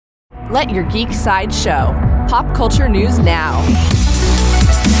Let your geek side show. Pop culture news now.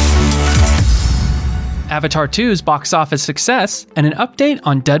 Avatar 2's box office success and an update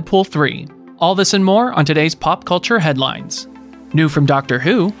on Deadpool 3. All this and more on today's pop culture headlines. New from Doctor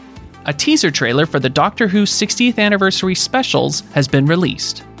Who, a teaser trailer for the Doctor Who 60th anniversary specials has been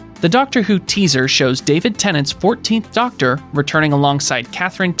released. The Doctor Who teaser shows David Tennant's 14th Doctor returning alongside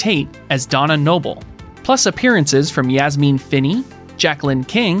Catherine Tate as Donna Noble, plus appearances from Yasmine Finney, Jacqueline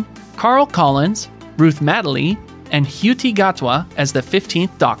King, Carl Collins, Ruth Madeley, and Ncuti Gatwa as the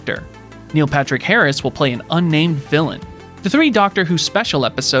 15th Doctor. Neil Patrick Harris will play an unnamed villain. The 3 Doctor Who special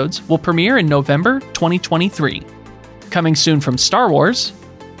episodes will premiere in November 2023. Coming soon from Star Wars,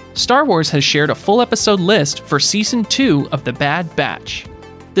 Star Wars has shared a full episode list for Season 2 of The Bad Batch.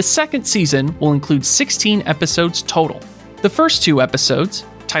 The second season will include 16 episodes total. The first 2 episodes,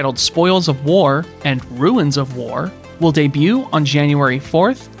 titled Spoils of War and Ruins of War, will debut on January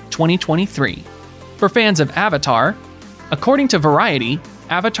 4th, 2023. For fans of Avatar, according to Variety,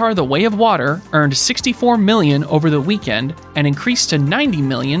 Avatar: The Way of Water earned $64 million over the weekend and increased to $90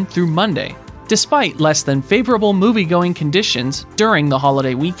 million through Monday, despite less than favorable movie-going conditions during the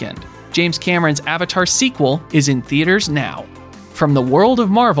holiday weekend. James Cameron's Avatar sequel is in theaters now. From the world of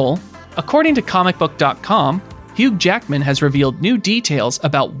Marvel, according to comicbook.com, Hugh Jackman has revealed new details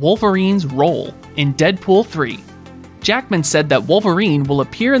about Wolverine's role in Deadpool 3. Jackman said that Wolverine will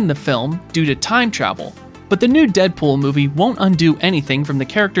appear in the film due to time travel, but the new Deadpool movie won't undo anything from the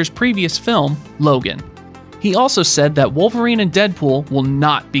character's previous film, Logan. He also said that Wolverine and Deadpool will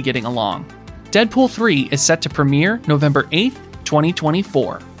not be getting along. Deadpool 3 is set to premiere November 8th,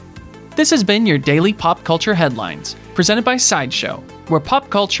 2024. This has been your daily pop culture headlines, presented by Sideshow, where pop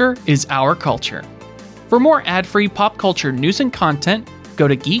culture is our culture. For more ad-free pop culture news and content, go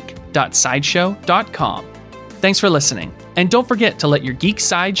to geek.sideshow.com. Thanks for listening, and don't forget to let your geek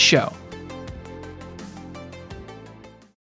side show.